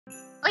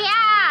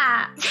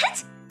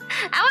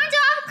I want to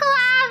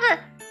collab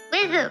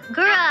with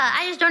Gura.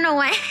 I just don't know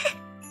when.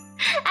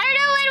 I don't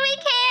know when we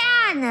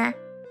can.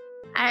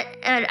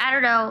 I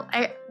don't know.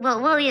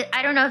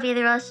 I don't know if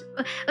either of us.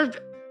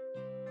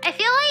 I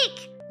feel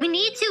like we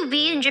need to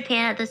be in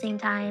Japan at the same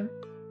time.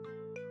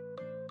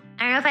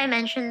 I don't know if I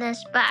mentioned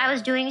this, but I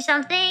was doing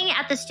something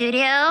at the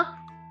studio,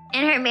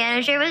 and her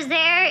manager was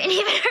there, and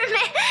even her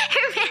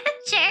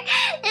manager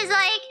is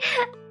like,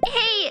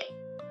 "Hey,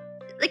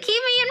 keep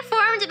me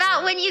informed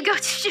about when you go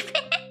to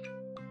Japan."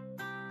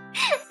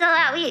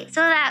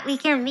 so that we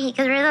can meet,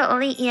 because we're the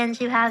only Ians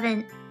who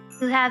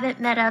haven't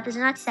met up.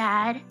 Isn't that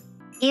sad?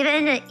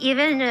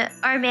 Even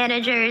our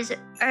managers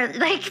are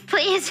like,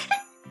 please,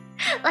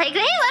 like, hey,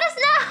 let us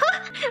know.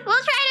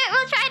 We'll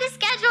try to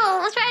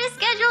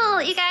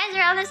schedule. You guys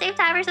are on the same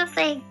time or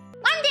something.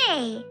 One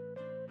day.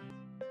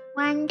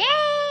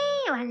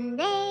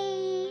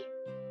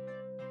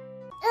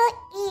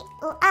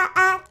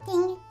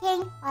 Ting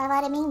ting, why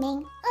what a ming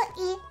ming.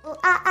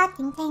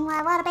 Ting ting,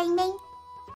 why what a bing bing.